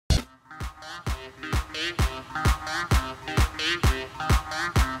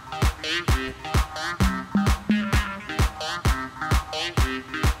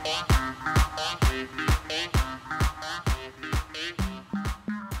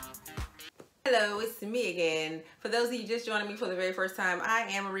Hello, it's me again. For those of you just joining me for the very first time, I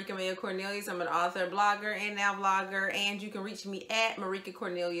am Mirika Cornelius. I'm an author, blogger, and now vlogger, and you can reach me at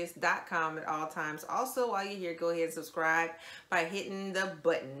marikacornelius.com at all times. Also, while you're here, go ahead and subscribe by hitting the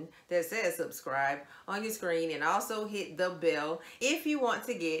button that says subscribe on your screen, and also hit the bell if you want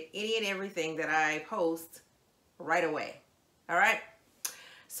to get any and everything that I post right away. All right?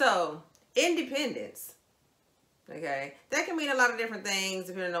 So, independence. Okay, that can mean a lot of different things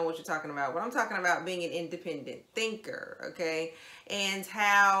depending on what you're talking about. But I'm talking about being an independent thinker, okay, and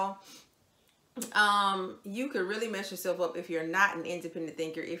how you could really mess yourself up if you're not an independent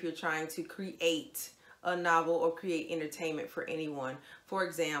thinker, if you're trying to create a novel or create entertainment for anyone. For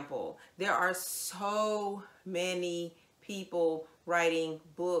example, there are so many people writing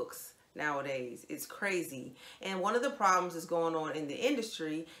books nowadays. It's crazy. And one of the problems that's going on in the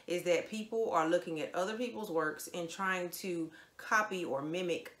industry is that people are looking at other people's works and trying to copy or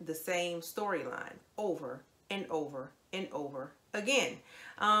mimic the same storyline over and over and over again.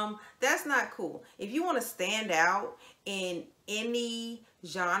 That's not cool. If you want to stand out in any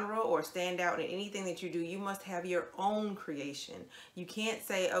genre or stand out in anything that you do, you must have your own creation. You can't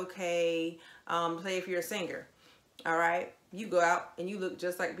say, okay, say if you're a singer, all right, you go out and you look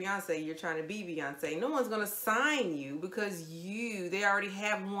just like Beyonce, you're trying to be Beyonce. No one's going to sign you because they already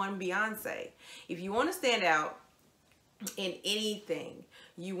have one Beyonce. If you want to stand out in anything,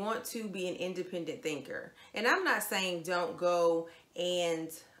 you want to be an independent thinker. And I'm not saying don't go and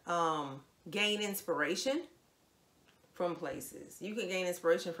gain inspiration from places. You can gain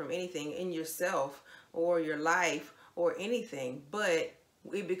inspiration from anything in yourself or your life or anything, but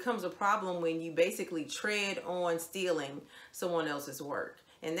it becomes a problem when you basically tread on stealing someone else's work.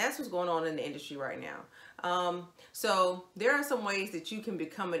 And that's what's going on in the industry right now. So there are some ways that you can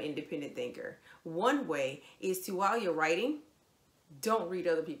become an independent thinker. One way is to, while you're writing, don't read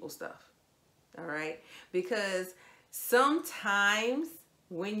other people's stuff. All right? Because sometimes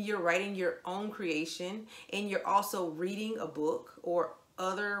when you're writing your own creation and you're also reading a book or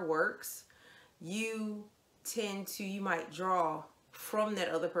other works, you might draw from that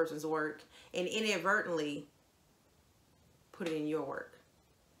other person's work and inadvertently put it in your work.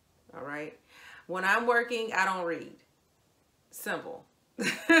 All right. When I'm working, I don't read. Simple.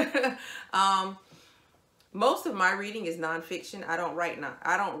 Most of my reading is nonfiction. I don't write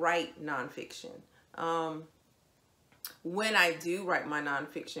nonfiction. When I do write my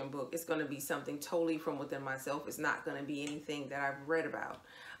nonfiction book, it's going to be something totally from within myself. It's not going to be anything that I've read about.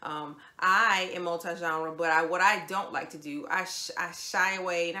 I am multi-genre, but what I don't like to do, I shy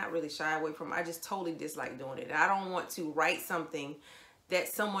away, not really shy away from, I just totally dislike doing it. I don't want to write something that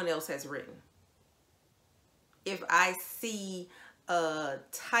someone else has written. If I see a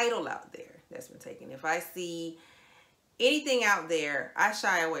title out there that's been taken, if I see anything out there, I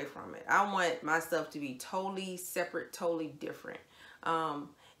shy away from it. I want my stuff to be totally separate, totally different. There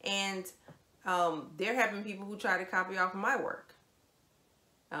have been people who try to copy off my work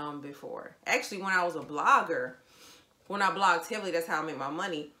before. Actually, when I was a blogger, when I blogged heavily, that's how I made my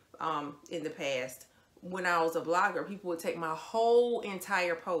money in the past. When I was a blogger, people would take my whole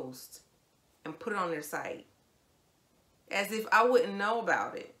entire post and put it on their site as if I wouldn't know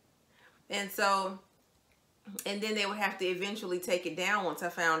about it. And then they would have to eventually take it down once I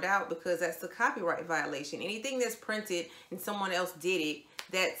found out, because that's the copyright violation. Anything that's printed and someone else did it,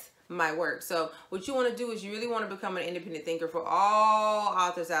 that's my work. So what you want to do is you really want to become an independent thinker. For all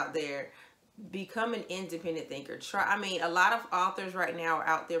authors out there, become an independent thinker. A lot of authors right now are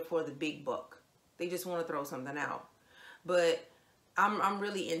out there for the big buck. They just want to throw something out. But I'm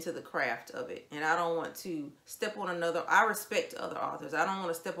really into the craft of it, and I don't want to step on I respect other authors. I don't want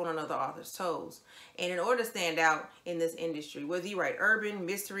to step on another author's toes. And in order to stand out in this industry, whether you write urban,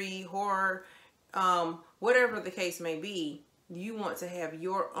 mystery, horror, whatever the case may be, you want to have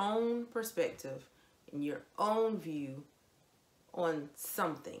your own perspective and your own view on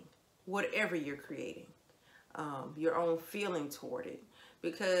something, whatever you're creating, your own feeling toward it.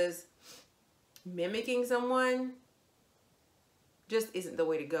 Because mimicking someone just isn't the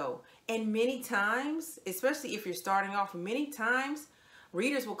way to go. And many times, especially if you're starting off, many times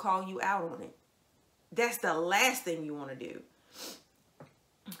readers will call you out on it. That's the last thing you want to do,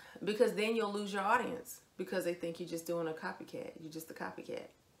 because then you'll lose your audience because they think you're just doing a copycat. You're just a copycat.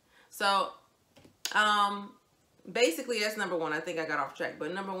 So basically that's number one. I think I got off track,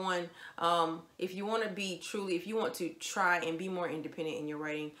 but number one, if you want to try and be more independent in your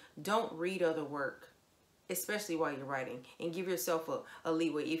writing, don't read other work, especially while you're writing, and give yourself a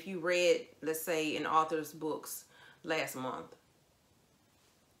leeway. If you read, let's say, an author's books last month,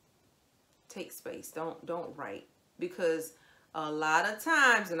 take space. Don't write, because A lot of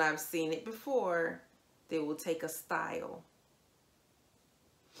times, and I've seen it before, they will take a style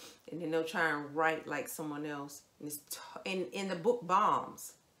and then they'll try and write like someone else. And the book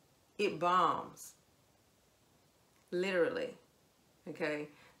bombs. It bombs. Literally. Okay?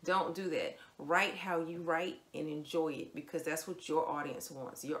 Don't do that. Write how you write and enjoy it, because that's what your audience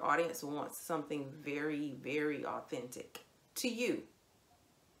wants. Your audience wants something very, very authentic to you.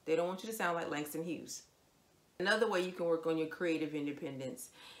 They don't want you to sound like Langston Hughes. Another way you can work on your creative independence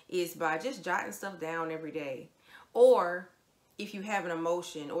is by just jotting stuff down every day. Or if you have an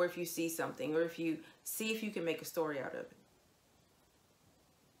emotion, or if you see something, or if you see if you can make a story out of it.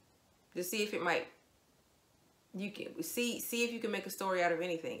 Just see if it might, you can see if you can make a story out of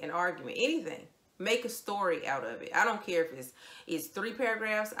anything, an argument, anything. Make a story out of it. I don't care if it's 3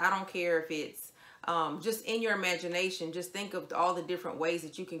 paragraphs. I don't care if it's just in your imagination. Just think of all the different ways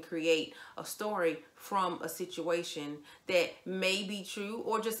that you can create a story from a situation that may be true,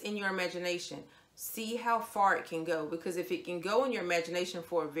 or just in your imagination. See how far it can go, because if it can go in your imagination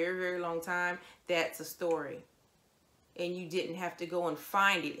for a very, very long time, that's a story. And you didn't have to go and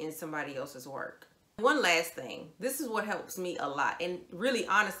find it in somebody else's work. One last thing, this is what helps me a lot, and really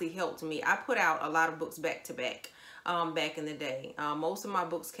honestly helped me. I put out a lot of books back to back back in the day. Most of my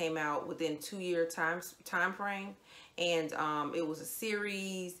books came out within 2-year time frame, and it was a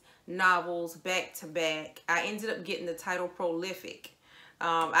series, novels, back to back. I ended up getting the title prolific.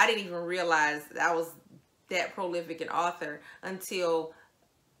 I didn't even realize that I was that prolific an author until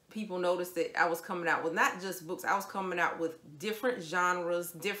people noticed that I was coming out with not just books. I was coming out with different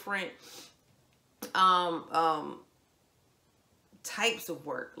genres, different types of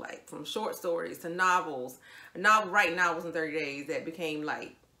work, like from short stories to novels. Writing novels in 30 days that became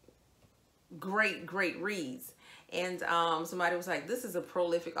like great reads. And somebody was like, this is a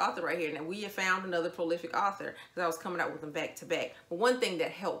prolific author right here. And we have found another prolific author, because I was coming out with them back to back. But one thing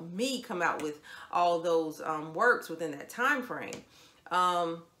that helped me come out with all those works within that time frame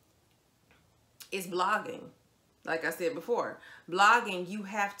is blogging. Like I said before, blogging, you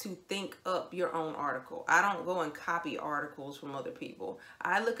have to think up your own article. I don't go and copy articles from other people.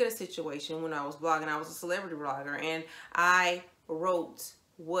 I look at a situation. When I was blogging, I was a celebrity blogger, and I wrote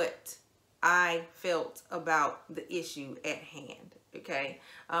what I felt about the issue at hand. Okay,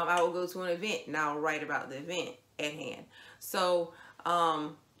 I will go to an event and I'll write about the event at hand. So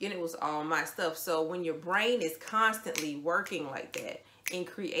and it was all my stuff. So when your brain is constantly working like that in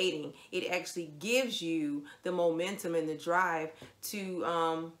creating, it actually gives you the momentum and the drive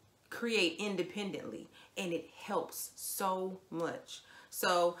to create independently, and it helps so much.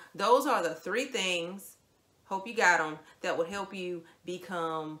 So those are the 3 things, hope you got them, that would help you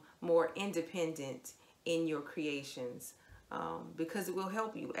become more independent in your creations, because it will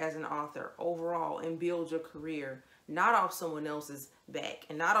help you as an author overall and build your career, not off someone else's back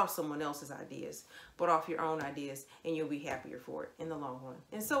and not off someone else's ideas, but off your own ideas, and you'll be happier for it in the long run.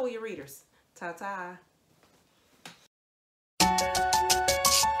 And so will your readers. Ta-ta.